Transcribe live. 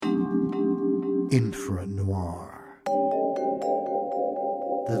Infra Noir,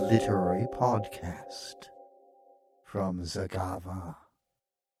 the literary podcast from Zagava.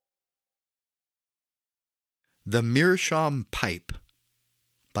 The Meerschaum Pipe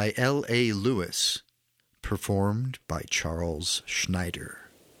by L.A. Lewis, performed by Charles Schneider.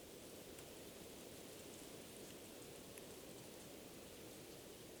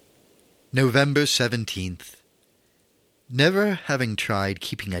 November 17th. Never having tried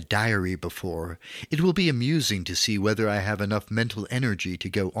keeping a diary before, it will be amusing to see whether I have enough mental energy to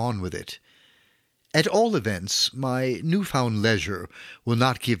go on with it. At all events, my newfound leisure will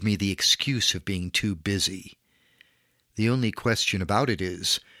not give me the excuse of being too busy. The only question about it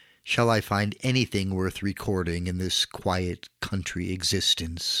is, shall I find anything worth recording in this quiet country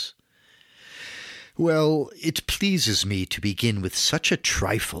existence? Well, it pleases me to begin with such a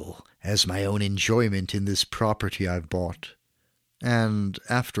trifle as my own enjoyment in this property I've bought. And,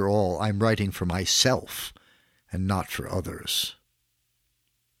 after all, I'm writing for myself, and not for others.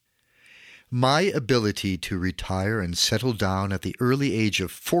 My ability to retire and settle down at the early age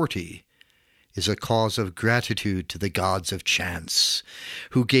of 40 is a cause of gratitude to the gods of chance,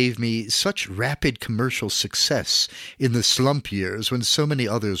 who gave me such rapid commercial success in the slump years when so many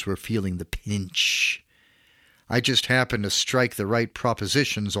others were feeling the pinch. I just happened to strike the right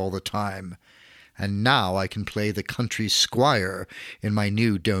propositions all the time, and now I can play the country squire in my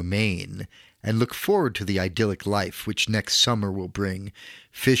new domain, and look forward to the idyllic life which next summer will bring,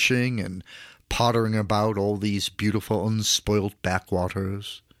 fishing and pottering about all these beautiful unspoilt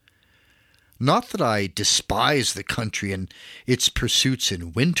backwaters. Not that I despise the country and its pursuits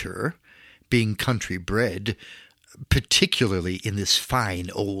in winter, being country-bred, particularly in this fine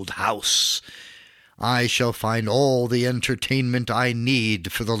old house. I shall find all the entertainment I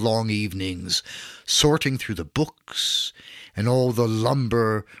need for the long evenings, sorting through the books and all the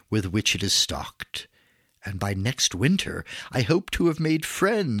lumber with which it is stocked. And by next winter I hope to have made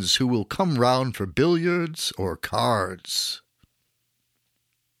friends who will come round for billiards or cards.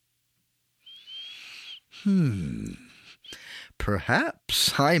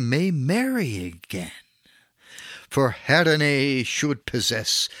 Perhaps I may marry again, for Herne should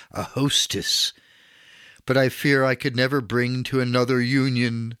possess a hostess, but I fear I could never bring to another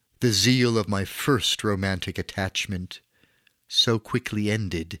union the zeal of my first romantic attachment, so quickly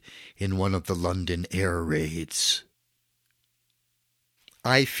ended in one of the London air raids.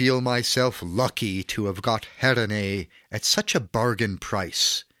 I feel myself lucky to have got Herne at such a bargain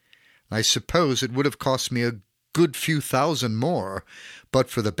price. I suppose it would have cost me a good few thousand more,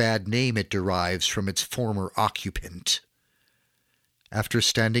 but for the bad name it derives from its former occupant. After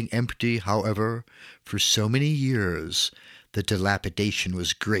standing empty, however, for so many years, the dilapidation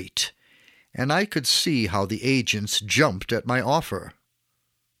was great, and I could see how the agents jumped at my offer.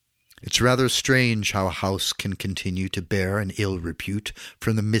 It's rather strange how a house can continue to bear an ill repute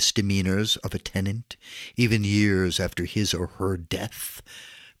from the misdemeanors of a tenant, even years after his or her death,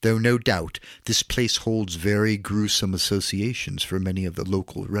 though no doubt this place holds very gruesome associations for many of the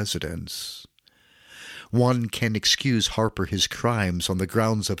local residents. One can excuse Harper his crimes on the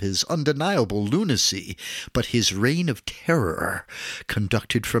grounds of his undeniable lunacy, but his reign of terror,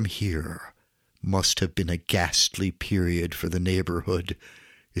 conducted from here, must have been a ghastly period for the neighborhood,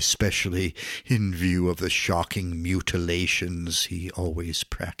 especially in view of the shocking mutilations he always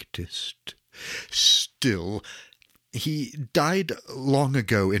practiced. Still, he died long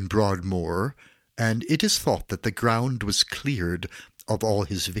ago in Broadmoor, and it is thought that the ground was cleared of all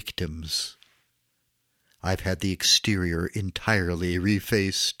his victims. I've had the exterior entirely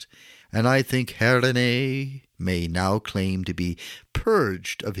refaced, and I think Herne may now claim to be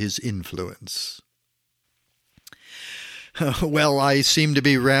purged of his influence. Well, I seem to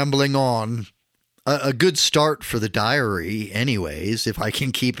be rambling on. A good start for the diary, anyways, if I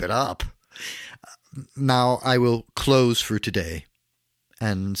can keep it up. Now I will close for today,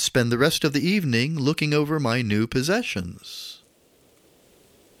 and spend the rest of the evening looking over my new possessions.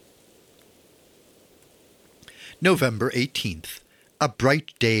 November 18th. A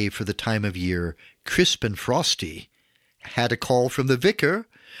bright day for the time of year, crisp and frosty. Had a call from the vicar,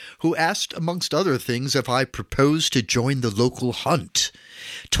 who asked, amongst other things, if I proposed to join the local hunt.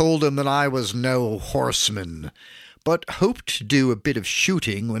 Told him that I was no horseman, but hoped to do a bit of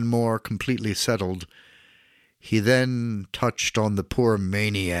shooting when more completely settled. He then touched on the poor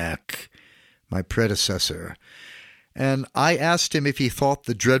maniac, my predecessor, and I asked him if he thought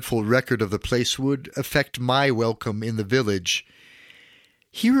the dreadful record of the place would affect my welcome in the village.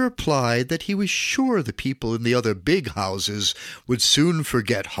 He replied that he was sure the people in the other big houses would soon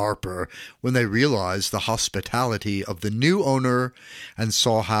forget Harper when they realized the hospitality of the new owner and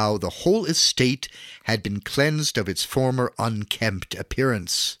saw how the whole estate had been cleansed of its former unkempt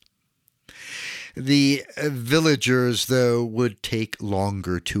appearance. The villagers, though, would take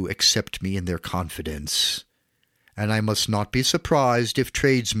longer to accept me in their confidence, and I must not be surprised if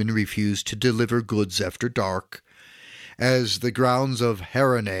tradesmen refused to deliver goods after dark, as the grounds of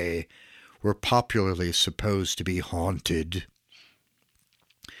Harenay were popularly supposed to be haunted.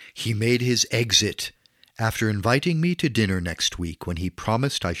 He made his exit after inviting me to dinner next week, when he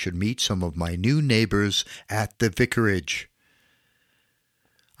promised I should meet some of my new neighbors at the vicarage.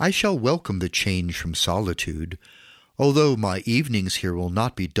 I shall welcome the change from solitude, although my evenings here will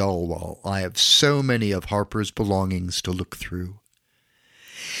not be dull while I have so many of Harper's belongings to look through.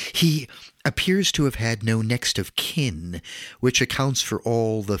 He appears to have had no next of kin, which accounts for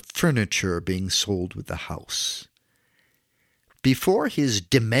all the furniture being sold with the house. Before his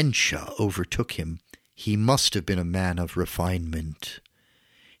dementia overtook him, he must have been a man of refinement.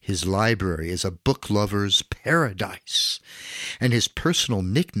 His library is a book-lover's paradise, and his personal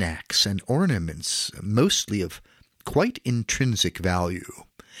knickknacks and ornaments mostly of quite intrinsic value.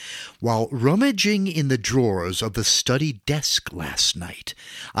 While rummaging in the drawers of the study desk last night,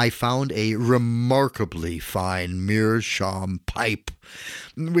 I found a remarkably fine meerschaum pipe,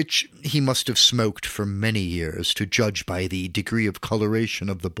 which he must have smoked for many years, to judge by the degree of coloration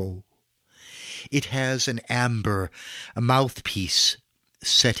of the bowl. It has an amber mouthpiece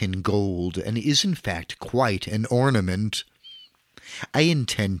set in gold, and is in fact quite an ornament. I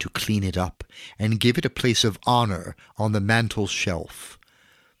intend to clean it up and give it a place of honor on the mantel shelf.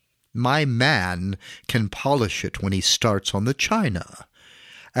 My man can polish it when he starts on the china.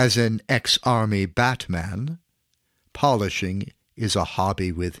 As an ex-army batman, polishing is a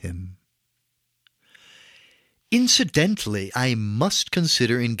hobby with him. Incidentally, I must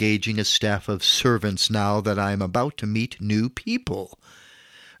consider engaging a staff of servants now that I am about to meet new people.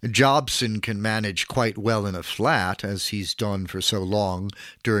 Jobson can manage quite well in a flat, as he's done for so long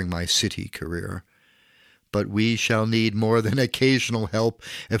during my city career. But we shall need more than occasional help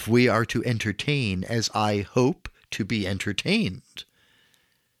if we are to entertain as I hope to be entertained.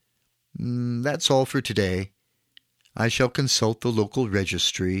 That's all for today. I shall consult the local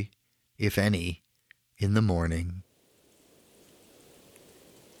registry, if any, in the morning.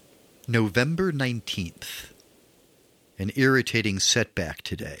 November 19th. An irritating setback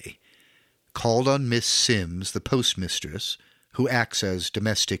today. Called on Miss Sims, the postmistress, who acts as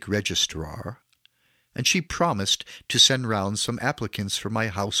domestic registrar, and she promised to send round some applicants for my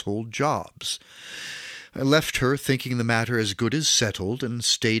household jobs. I left her thinking the matter as good as settled, and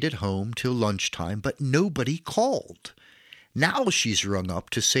stayed at home till lunchtime, but nobody called. Now she's rung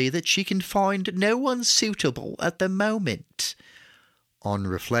up to say that she can find no one suitable at the moment. On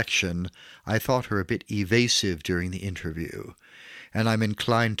reflection, I thought her a bit evasive during the interview, and I'm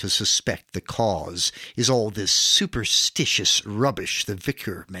inclined to suspect the cause is all this superstitious rubbish the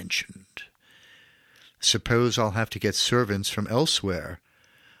vicar mentioned. Suppose I'll have to get servants from elsewhere.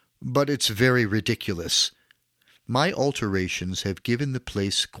 But it's very ridiculous. My alterations have given the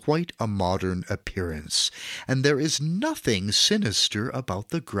place quite a modern appearance, and there is nothing sinister about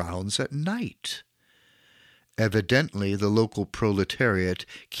the grounds at night. Evidently the local proletariat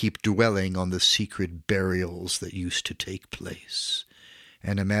keep dwelling on the secret burials that used to take place,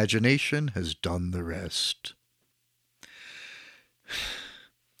 and imagination has done the rest.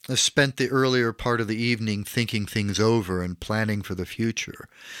 I spent the earlier part of the evening thinking things over and planning for the future.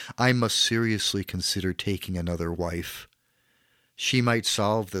 I must seriously consider taking another wife. She might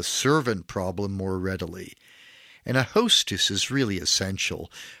solve the servant problem more readily, and a hostess is really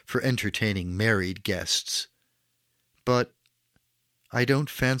essential for entertaining married guests. But I don't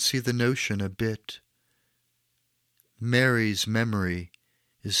fancy the notion a bit. Mary's memory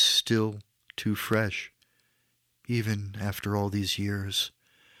is still too fresh, even after all these years.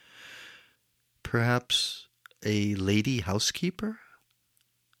 Perhaps a lady housekeeper?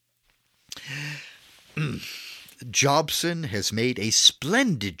 Jobson has made a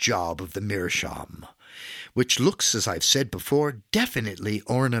splendid job of the meerschaum, which looks, as I've said before, definitely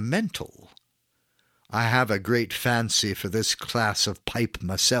ornamental. I have a great fancy for this class of pipe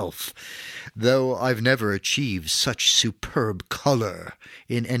myself, though I've never achieved such superb colour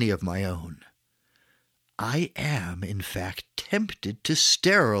in any of my own. I am, in fact, tempted to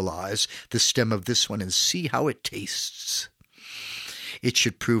sterilize the stem of this one and see how it tastes. It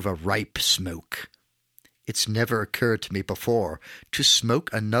should prove a ripe smoke. It's never occurred to me before to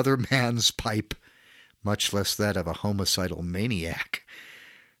smoke another man's pipe, much less that of a homicidal maniac.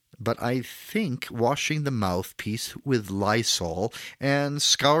 but I think washing the mouthpiece with Lysol and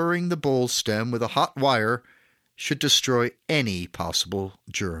scouring the bowl stem with a hot wire should destroy any possible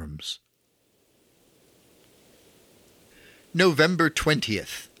germs. November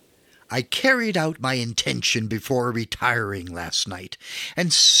 20th. I carried out my intention before retiring last night,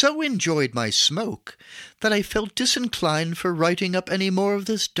 and so enjoyed my smoke that I felt disinclined for writing up any more of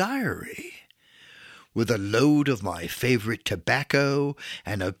this diary. With a load of my favorite tobacco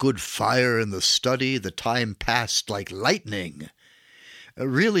and a good fire in the study, the time passed like lightning.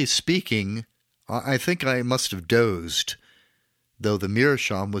 Really speaking, I think I must have dozed, though the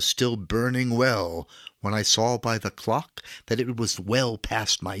meerschaum was still burning well when I saw by the clock that it was well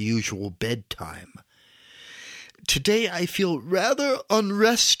past my usual bedtime. Today I feel rather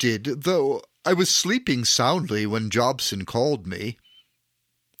unrested, though I was sleeping soundly when Jobson called me.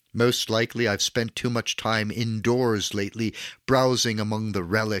 Most likely I've spent too much time indoors lately, browsing among the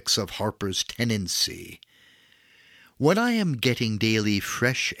relics of Harper's tenancy. When I am getting daily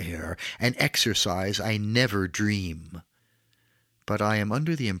fresh air and exercise, I never dream. But I am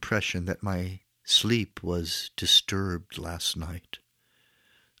under the impression that my sleep was disturbed last night,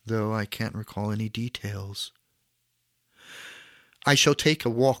 though I can't recall any details. I shall take a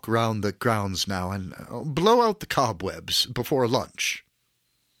walk round the grounds now and blow out the cobwebs before lunch.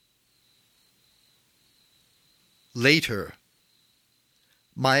 Later.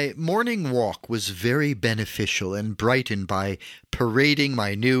 My morning walk was very beneficial and brightened by parading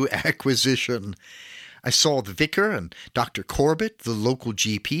my new acquisition. I saw the vicar and Dr. Corbett, the local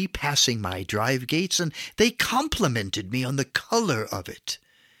GP, passing my drive gates, and they complimented me on the color of it.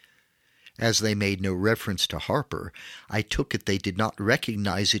 As they made no reference to Harper, I took it they did not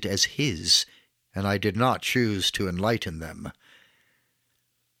recognize it as his, and I did not choose to enlighten them.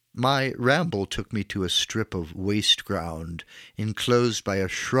 My ramble took me to a strip of waste ground enclosed by a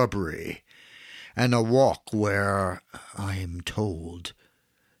shrubbery, and a walk where, I am told,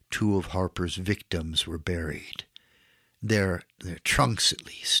 2 of Harper's victims were buried. Their trunks, at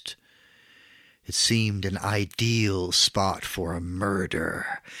least. It seemed an ideal spot for a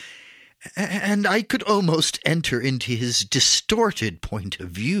murder, and I could almost enter into his distorted point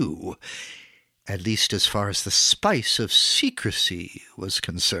of view, at least as far as the spice of secrecy was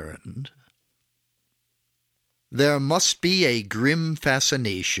concerned. There must be a grim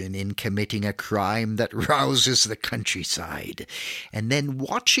fascination in committing a crime that rouses the countryside, and then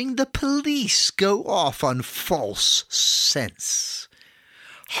watching the police go off on false scents.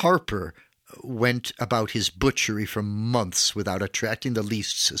 Harper went about his butchery for months without attracting the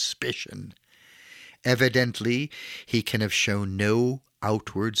least suspicion. Evidently, he can have shown no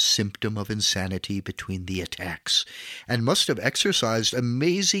outward symptom of insanity between the attacks, and must have exercised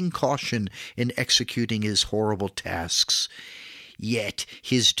amazing caution in executing his horrible tasks. Yet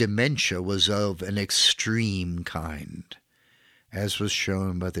his dementia was of an extreme kind, as was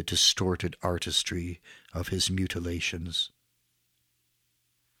shown by the distorted artistry of his mutilations.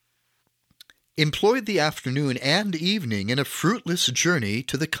 Employed the afternoon and evening in a fruitless journey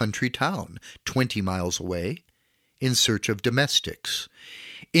to the country town, 20 miles away, in search of domestics,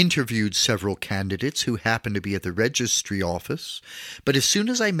 interviewed several candidates who happened to be at the registry office, but as soon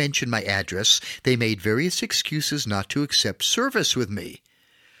as I mentioned my address, they made various excuses not to accept service with me.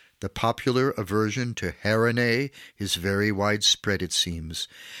 The popular aversion to Harenay is very widespread, it seems,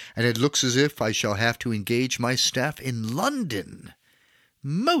 and it looks as if I shall have to engage my staff in London.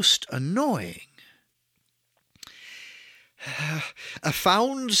 Most annoying. I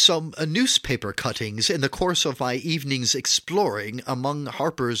found some newspaper cuttings in the course of my evening's exploring among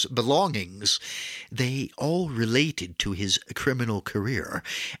Harper's belongings. They all related to his criminal career,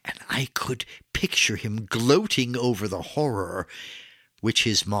 and I could picture him gloating over the horror which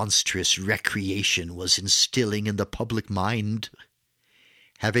his monstrous recreation was instilling in the public mind.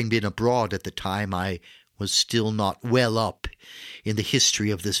 Having been abroad at the time, I was still not well up in the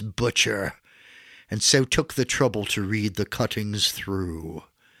history of this butcher, and so took the trouble to read the cuttings through.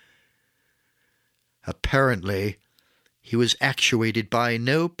 Apparently, he was actuated by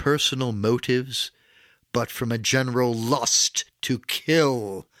no personal motives, but from a general lust to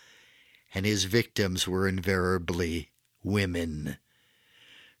kill, and his victims were invariably women.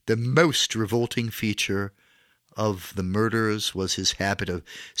 The most revolting feature of the murders was his habit of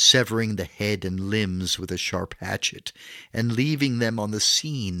severing the head and limbs with a sharp hatchet and leaving them on the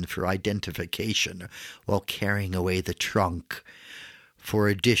scene for identification while carrying away the trunk for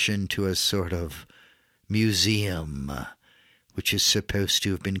addition to a sort of museum which is supposed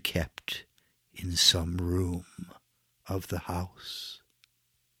to have been kept in some room of the house.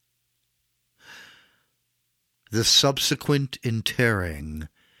 The subsequent interring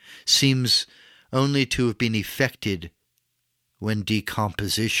seems only to have been effected when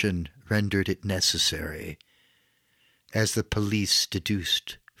decomposition rendered it necessary, as the police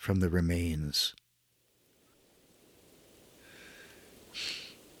deduced from the remains.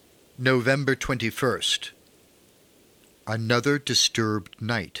 November 21st. Another disturbed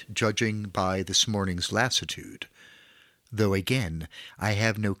night, judging by this morning's lassitude, though again I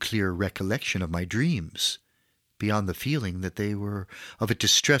have no clear recollection of my dreams, beyond the feeling that they were of a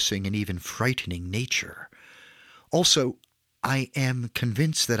distressing and even frightening nature. Also, I am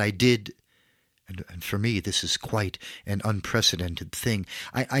convinced that I did, and for me this is quite an unprecedented thing,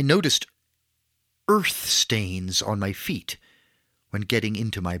 I noticed earth stains on my feet when getting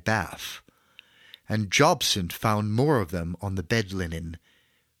into my bath, and Jobson found more of them on the bed linen,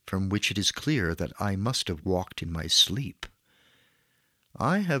 from which it is clear that I must have walked in my sleep.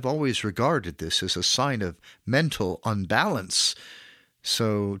 I have always regarded this as a sign of mental unbalance,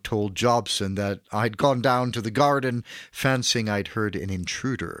 so told Jobson that I'd gone down to the garden, fancying I'd heard an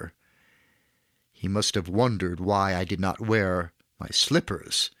intruder. He must have wondered why I did not wear my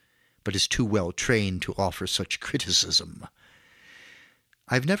slippers, but is too well trained to offer such criticism.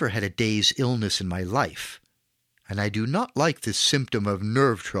 I've never had a day's illness in my life, and I do not like this symptom of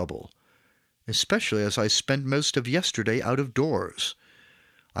nerve trouble, especially as I spent most of yesterday out of doors.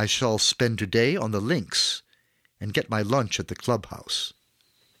 I shall spend today on the links and get my lunch at the clubhouse.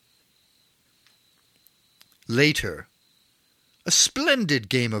 Later, a splendid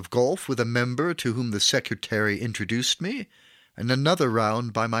game of golf with a member to whom the secretary introduced me, and another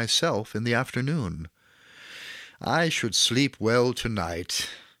round by myself in the afternoon. I should sleep well tonight.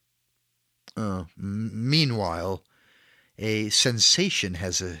 Meanwhile, a sensation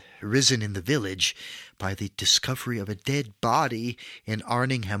has arisen in the village by the discovery of a dead body in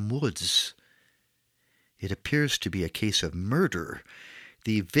Arningham Woods. It appears to be a case of murder,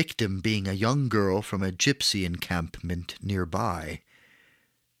 the victim being a young girl from a gypsy encampment nearby.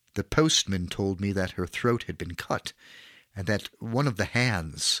 The postman told me that her throat had been cut, and that one of the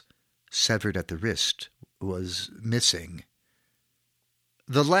hands, severed at the wrist, was missing.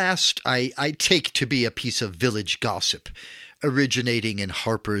 The last I take to be a piece of village gossip, originating in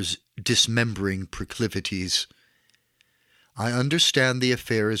Harper's dismembering proclivities. I understand the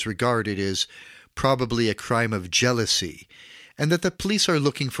affair is regarded as probably a crime of jealousy, and that the police are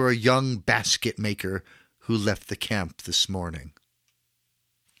looking for a young basket maker who left the camp this morning.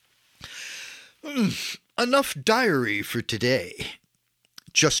 Enough diary for today.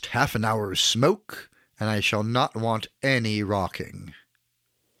 Just half an hour's smoke, and I shall not want any rocking.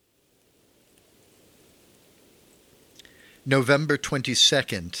 November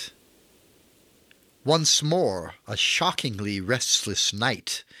 22nd. Once more, a shockingly restless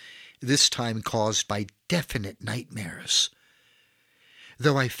night, this time caused by definite nightmares.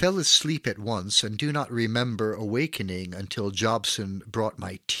 Though I fell asleep at once and do not remember awakening until Jobson brought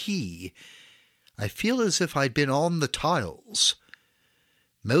my tea, I feel as if I'd been on the tiles.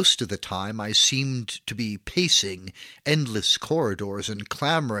 Most of the time I seemed to be pacing endless corridors and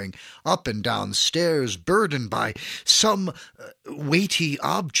clambering up and down stairs, burdened by some weighty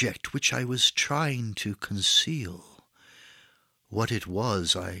object which I was trying to conceal. What it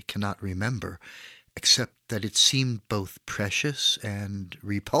was I cannot remember, except that it seemed both precious and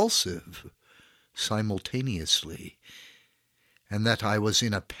repulsive simultaneously, and that I was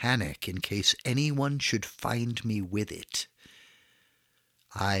in a panic in case anyone should find me with it.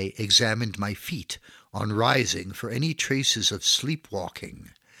 I examined my feet on rising for any traces of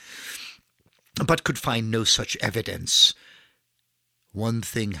sleepwalking, but could find no such evidence. One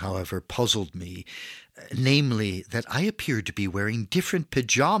thing, however, puzzled me, namely that I appeared to be wearing different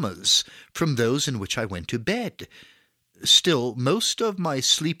pajamas from those in which I went to bed. Still, most of my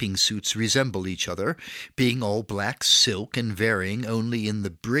sleeping suits resemble each other, being all black silk and varying only in the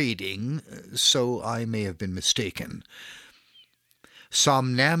braiding, so I may have been mistaken.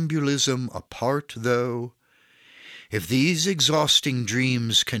 Somnambulism apart, though, if these exhausting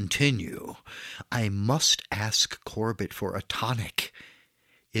dreams continue, I must ask Corbett for a tonic.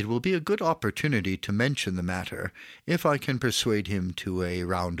 It will be a good opportunity to mention the matter if I can persuade him to a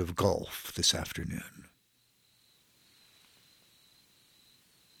round of golf this afternoon.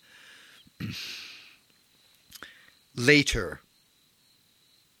 Later.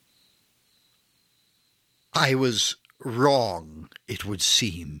 I was wrong, it would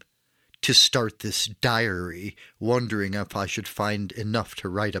seem, to start this diary, wondering if I should find enough to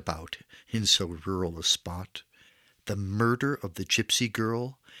write about in so rural a spot. The murder of the gypsy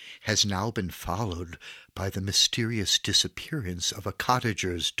girl has now been followed by the mysterious disappearance of a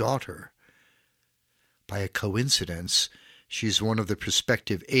cottager's daughter. By a coincidence, She's one of the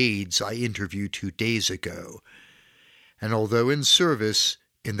prospective aides I interviewed 2 days ago, and although in service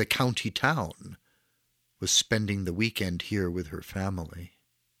in the county town, was spending the weekend here with her family.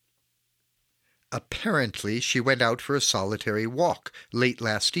 Apparently, she went out for a solitary walk late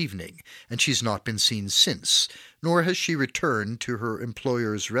last evening, and she's not been seen since, nor has she returned to her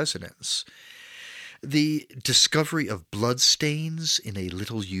employer's residence. The discovery of bloodstains in a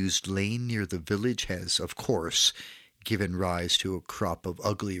little-used lane near the village has, of course, given rise to a crop of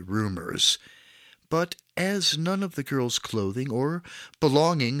ugly rumors. But as none of the girl's clothing or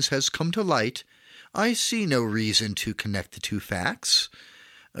belongings has come to light, I see no reason to connect the 2 facts.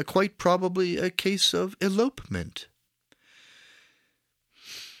 Quite probably a case of elopement.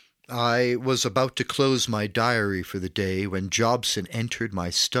 I was about to close my diary for the day when Jobson entered my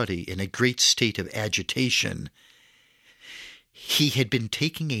study in a great state of agitation. He had been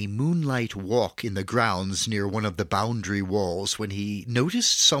taking a moonlight walk in the grounds near one of the boundary walls when he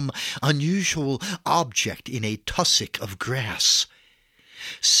noticed some unusual object in a tussock of grass.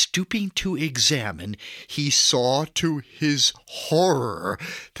 Stooping to examine, he saw to his horror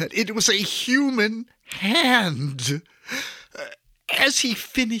that it was a human hand. As he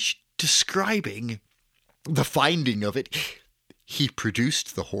finished describing the finding of it, he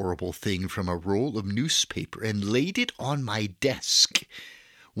produced the horrible thing from a roll of newspaper and laid it on my desk,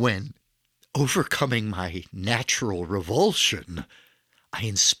 when, overcoming my natural revulsion, I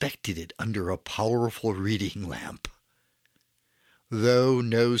inspected it under a powerful reading lamp. Though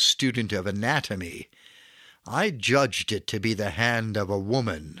no student of anatomy, I judged it to be the hand of a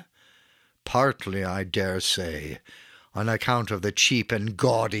woman, partly, I dare say, on account of the cheap and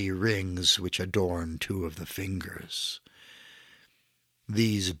gaudy rings which adorn 2 of the fingers.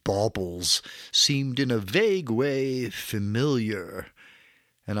 These baubles seemed in a vague way familiar,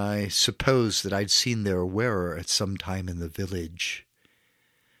 and I supposed that I'd seen their wearer at some time in the village.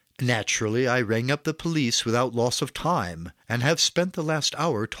 Naturally, I rang up the police without loss of time, and have spent the last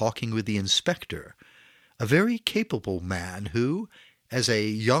hour talking with the inspector, a very capable man who, as a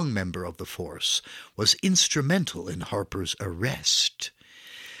young member of the force, was instrumental in Harper's arrest.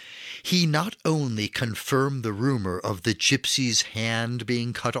 He not only confirmed the rumor of the gypsy's hand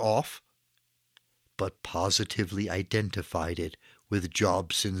being cut off, but positively identified it with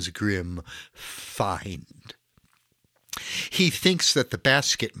Jobson's grim find. He thinks that the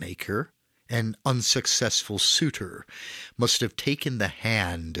basket-maker, an unsuccessful suitor, must have taken the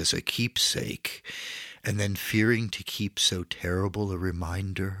hand as a keepsake, and then, fearing to keep so terrible a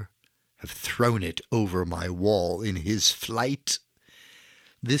reminder, have thrown it over my wall in his flight.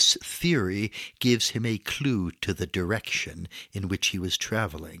 This theory gives him a clue to the direction in which he was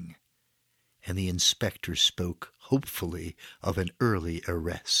traveling, and the inspector spoke hopefully of an early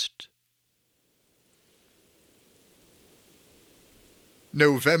arrest.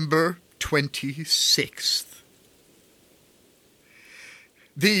 November 26th.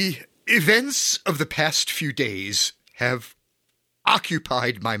 The events of the past few days have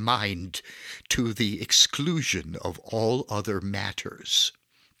occupied my mind to the exclusion of all other matters.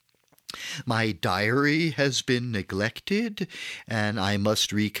 My diary has been neglected, and I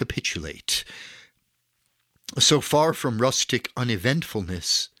must recapitulate. So far from rustic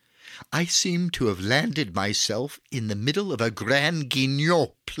uneventfulness, I seem to have landed myself in the middle of a Grand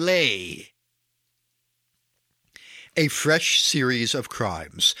Guignol play. A fresh series of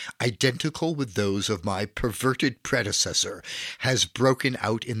crimes, identical with those of my perverted predecessor, has broken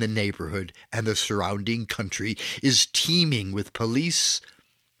out in the neighborhood, and the surrounding country is teeming with police,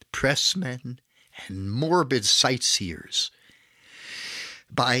 pressmen, and morbid sightseers.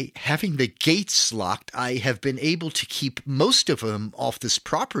 By having the gates locked, I have been able to keep most of them off this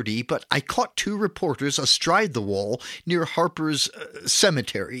property, but I caught 2 reporters astride the wall near Harper's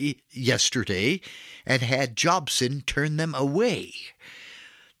cemetery yesterday and had Jobson turn them away.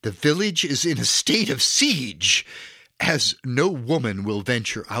 The village is in a state of siege, as no woman will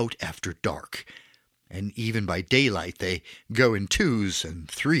venture out after dark, and even by daylight they go in 2s and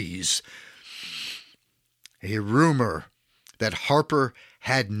 3s. A rumor that Harper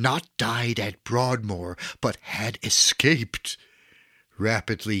had not died at Broadmoor, but had escaped,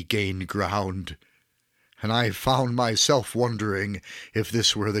 rapidly gained ground, and I found myself wondering if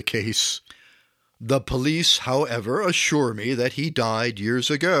this were the case. The police, however, assure me that he died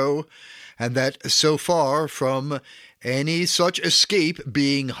years ago, and that so far from any such escape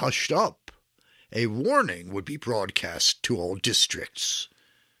being hushed up, a warning would be broadcast to all districts.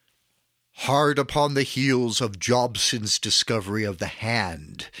 Hard upon the heels of Jobson's discovery of the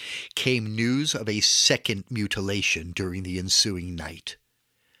hand came news of a second mutilation during the ensuing night.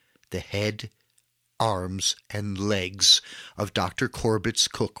 The head arms, and legs of Dr. Corbett's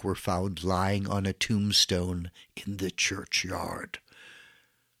cook were found lying on a tombstone in the churchyard.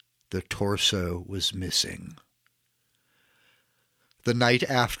 The torso was missing. The night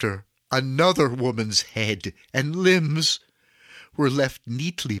after, another woman's head and limbs were left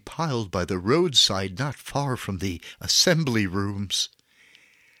neatly piled by the roadside not far from the assembly rooms.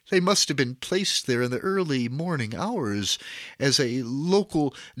 They must have been placed there in the early morning hours, as a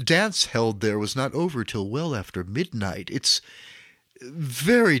local dance held there was not over till well after midnight. It's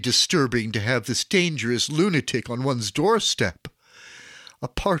very disturbing to have this dangerous lunatic on one's doorstep.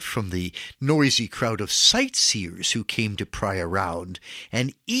 Apart from the noisy crowd of sightseers who came to pry around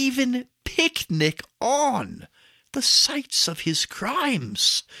and even picnic on the sites of his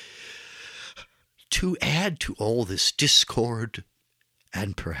crimes. To add to all this discord,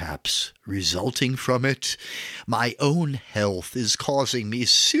 and perhaps resulting from it, my own health is causing me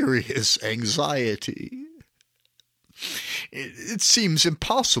serious anxiety. It seems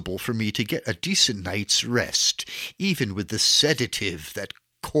impossible for me to get a decent night's rest, even with the sedative that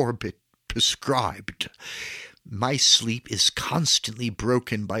Corbett prescribed. My sleep is constantly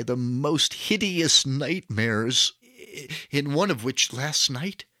broken by the most hideous nightmares, in one of which last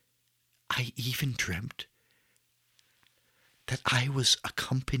night I even dreamt that I was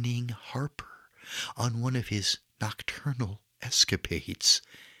accompanying Harper on one of his nocturnal escapades.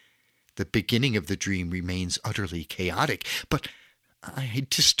 The beginning of the dream remains utterly chaotic, but I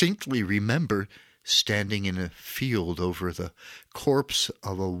distinctly remember standing in a field over the corpse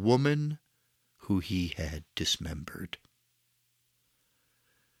of a woman who he had dismembered.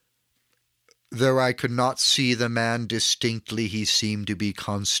 Though I could not see the man distinctly, he seemed to be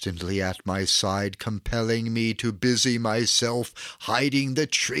constantly at my side, compelling me to busy myself hiding the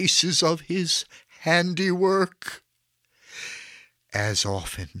traces of his handiwork. As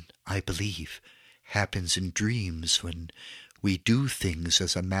often, I believe, happens in dreams when we do things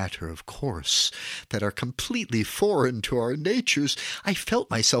as a matter of course that are completely foreign to our natures, I felt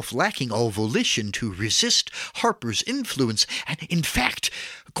myself lacking all volition to resist Harper's influence, and in fact,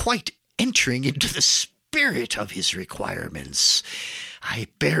 quite entering into the spirit of his requirements. I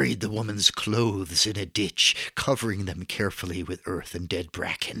buried the woman's clothes in a ditch, covering them carefully with earth and dead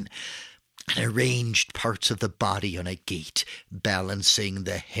bracken, and arranged parts of the body on a gate, balancing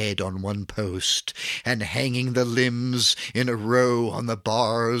the head on one post and hanging the limbs in a row on the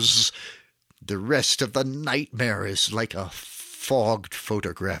bars. The rest of the nightmare is like a fogged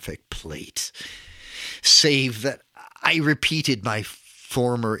photographic plate, save that I repeated my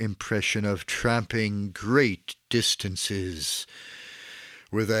former impression of tramping great distances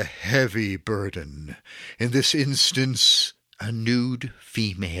with a heavy burden, in this instance a nude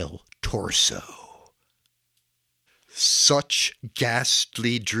female torso. Such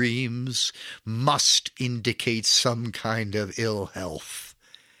ghastly dreams must indicate some kind of ill health,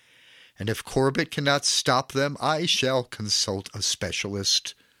 and if Corbett cannot stop them, I shall consult a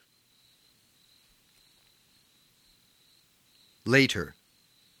specialist. Later.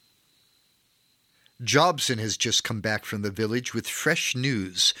 Jobson has just come back from the village with fresh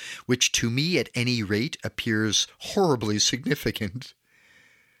news, which to me at any rate appears horribly significant.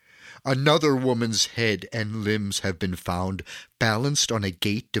 Another woman's head and limbs have been found, balanced on a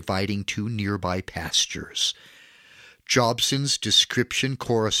gate dividing two nearby pastures. Jobson's description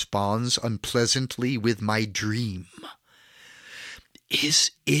corresponds unpleasantly with my dream.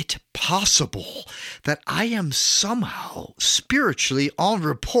 Is it possible that I am somehow spiritually en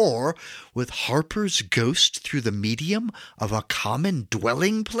rapport with Harper's ghost through the medium of a common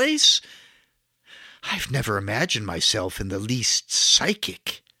dwelling place? I've never imagined myself in the least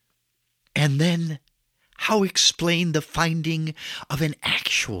psychic. And then, how explain the finding of an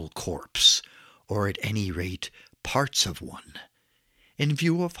actual corpse, or at any rate parts of one, in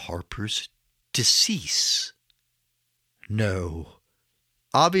view of Harper's decease? No.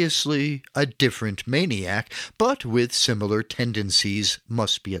 Obviously, a different maniac, but with similar tendencies,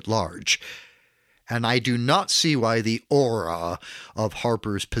 must be at large. And I do not see why the aura of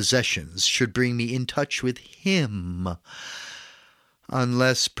Harper's possessions should bring me in touch with him,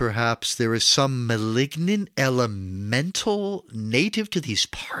 unless perhaps there is some malignant elemental native to these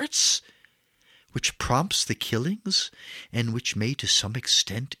parts, which prompts the killings, and which may to some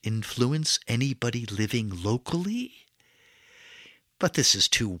extent influence anybody living locally. But this is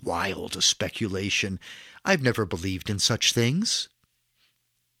too wild a speculation. I've never believed in such things.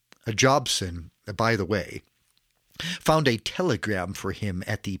 Jobson, by the way, found a telegram for him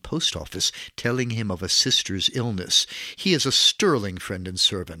at the post office telling him of a sister's illness. He is a sterling friend and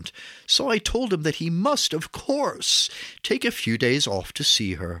servant, so I told him that he must, of course, take a few days off to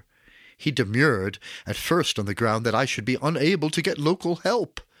see her. He demurred, at first on the ground that I should be unable to get local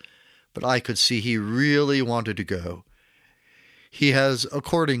help, but I could see he really wanted to go. He has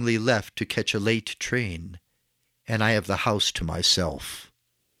accordingly left to catch a late train, and I have the house to myself.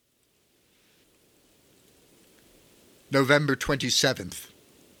 November 27th.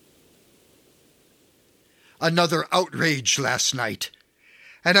 Another outrage last night,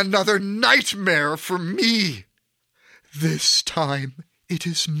 and another nightmare for me. This time it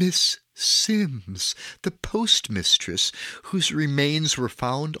is Miss Sims, the postmistress, whose remains were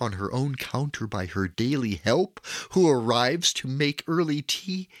found on her own counter by her daily help, who arrives to make early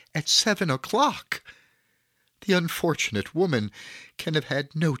tea at 7 o'clock. The unfortunate woman can have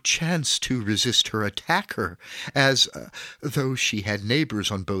had no chance to resist her attacker, as, though she had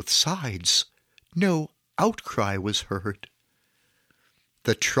neighbors on both sides, no outcry was heard.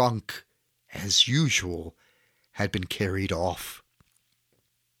 The trunk, as usual, had been carried off.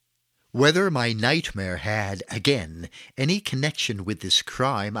 Whether my nightmare had, again, any connection with this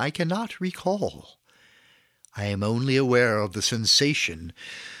crime, I cannot recall. I am only aware of the sensation,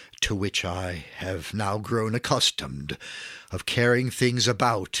 to which I have now grown accustomed, of carrying things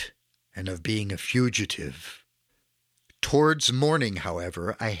about and of being a fugitive. Towards morning,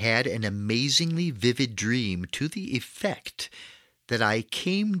 however, I had an amazingly vivid dream to the effect that I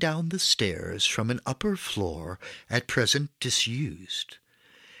came down the stairs from an upper floor, at present disused,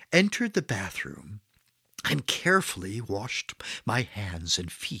 entered the bathroom, and carefully washed my hands and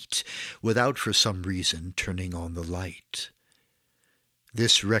feet, without for some reason turning on the light.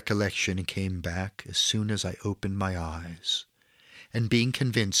 This recollection came back as soon as I opened my eyes, and being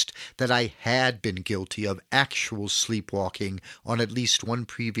convinced that I had been guilty of actual sleepwalking on at least one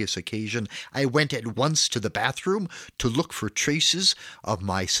previous occasion, I went at once to the bathroom to look for traces of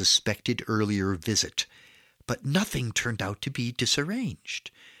my suspected earlier visit. But nothing turned out to be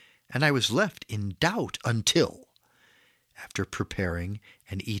disarranged, and I was left in doubt until, after preparing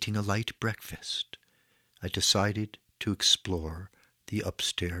and eating a light breakfast, I decided to explore the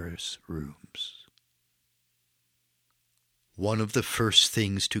upstairs rooms. One of the first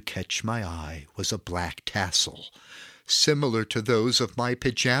things to catch my eye was a black tassel, similar to those of my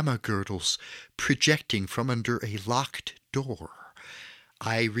pajama girdles, projecting from under a locked door.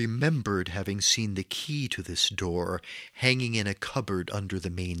 I remembered having seen the key to this door hanging in a cupboard under the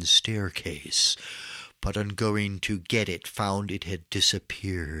main staircase, but on going to get it found it had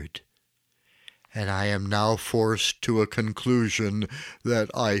disappeared. And I am now forced to a conclusion that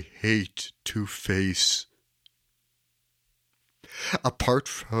I hate to face. Apart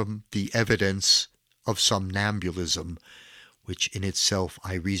from the evidence of somnambulism, which in itself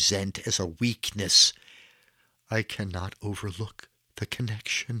I resent as a weakness, I cannot overlook the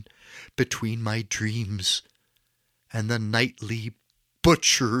connection between my dreams and the nightly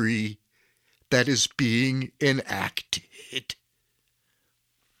butchery that is being enacted.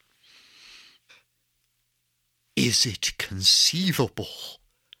 Is it conceivable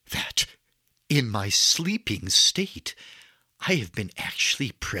that, in my sleeping state, I have been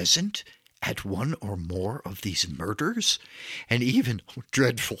actually present at one or more of these murders, and even,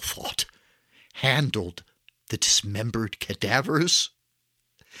 dreadful thought, handled the dismembered cadavers?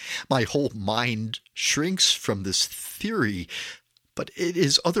 My whole mind shrinks from this theory, but it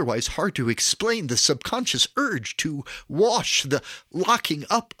is otherwise hard to explain the subconscious urge to wash, the locking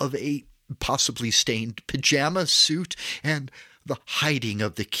up of a possibly stained pajama suit, and the hiding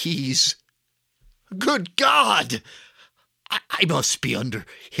of the keys. Good God! I must be under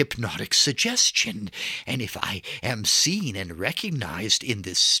hypnotic suggestion, and if I am seen and recognized in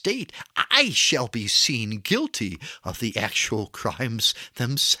this state, I shall be seen guilty of the actual crimes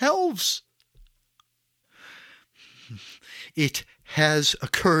themselves. It has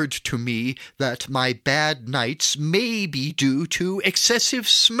occurred to me that my bad nights may be due to excessive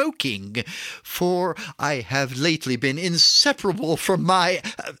smoking, for I have lately been inseparable from my,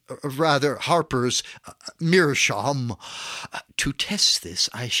 Harper's, meerschaum. To test this,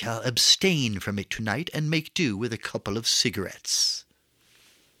 I shall abstain from it tonight and make do with a couple of cigarettes.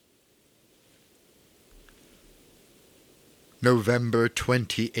 November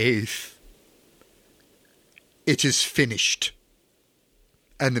 28th. It is finished,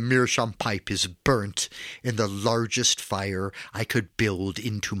 and the meerschaum pipe is burnt in the largest fire I could build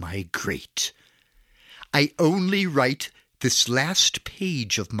into my grate. I only write this last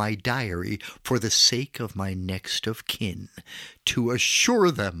page of my diary for the sake of my next of kin, to assure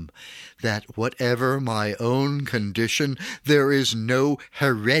them that whatever my own condition, there is no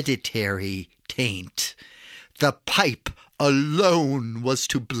hereditary taint. The pipe alone was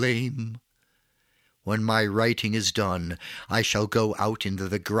to blame. When my writing is done, I shall go out into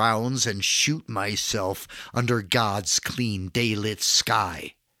the grounds and shoot myself under God's clean day-lit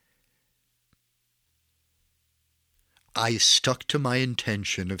sky. I stuck to my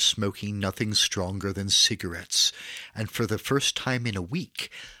intention of smoking nothing stronger than cigarettes, and for the first time in a week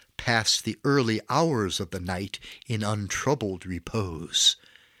passed the early hours of the night in untroubled repose.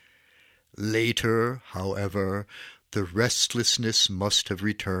 Later, however, the restlessness must have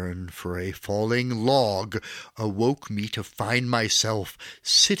returned, for a falling log awoke me to find myself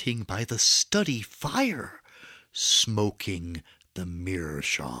sitting by the study fire, smoking the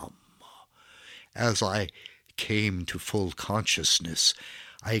meerschaum. As I came to full consciousness,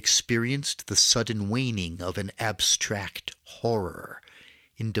 I experienced the sudden waning of an abstract horror,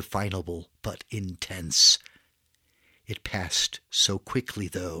 indefinable but intense. It passed so quickly,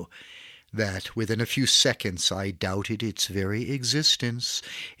 though, that within a few seconds I doubted its very existence.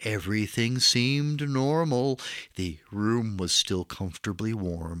 Everything seemed normal. The room was still comfortably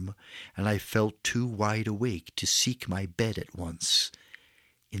warm, and I felt too wide awake to seek my bed at once.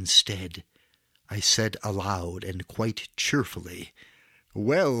 Instead, I said aloud and quite cheerfully,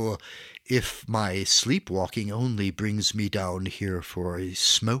 "Well, if my sleepwalking only brings me down here for a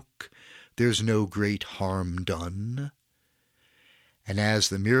smoke, there's no great harm done." And as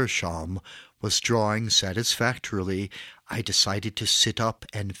the meerschaum was drawing satisfactorily, I decided to sit up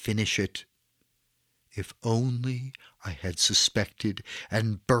and finish it. If only I had suspected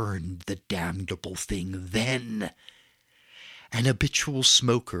and burned the damnable thing then! An habitual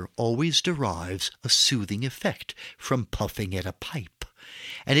smoker always derives a soothing effect from puffing at a pipe,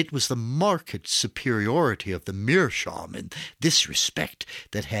 and it was the marked superiority of the meerschaum in this respect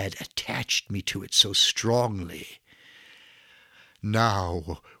that had attached me to it so strongly.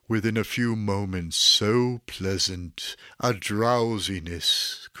 Now, within a few moments so pleasant, a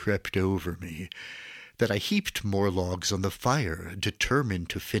drowsiness crept over me, that I heaped more logs on the fire, determined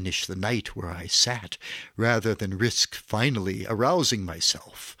to finish the night where I sat, rather than risk finally arousing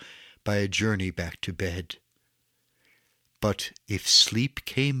myself by a journey back to bed. But if sleep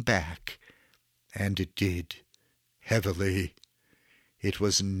came back, and it did, heavily, it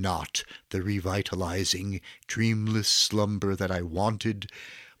was not the revitalizing, dreamless slumber that I wanted,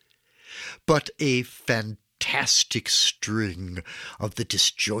 but a fantastic string of the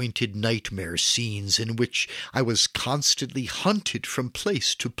disjointed nightmare scenes in which I was constantly hunted from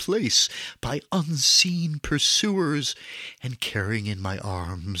place to place by unseen pursuers and carrying in my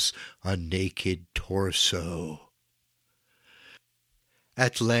arms a naked torso.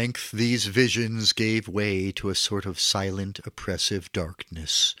 At length these visions gave way to a sort of silent, oppressive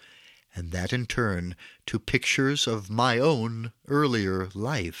darkness, and that in turn to pictures of my own earlier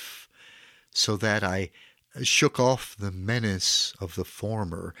life, so that I shook off the menace of the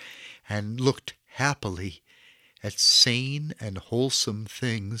former and looked happily at sane and wholesome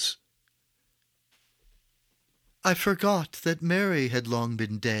things. I forgot that Mary had long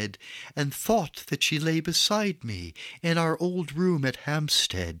been dead, and thought that she lay beside me in our old room at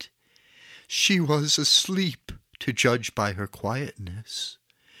Hampstead. She was asleep, to judge by her quietness,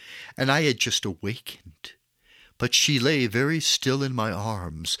 and I had just awakened. But she lay very still in my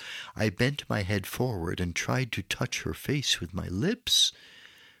arms. I bent my head forward and tried to touch her face with my lips,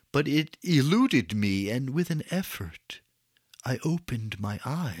 but it eluded me, and with an effort I opened my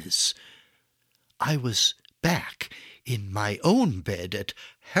eyes. I was back in my own bed at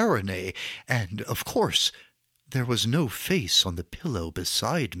Harenay, and, of course, there was no face on the pillow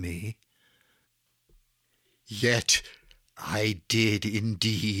beside me. Yet I did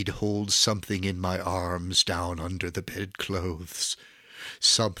indeed hold something in my arms down under the bedclothes,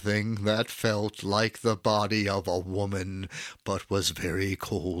 something that felt like the body of a woman, but was very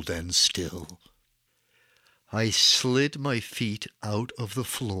cold and still. I slid my feet out of the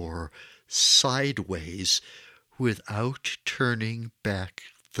floor, sideways, without turning back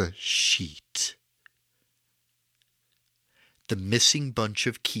the sheet. The missing bunch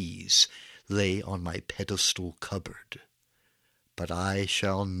of keys lay on my pedestal cupboard, but I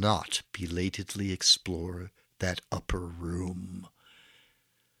shall not belatedly explore that upper room.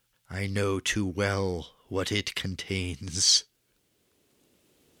 I know too well what it contains.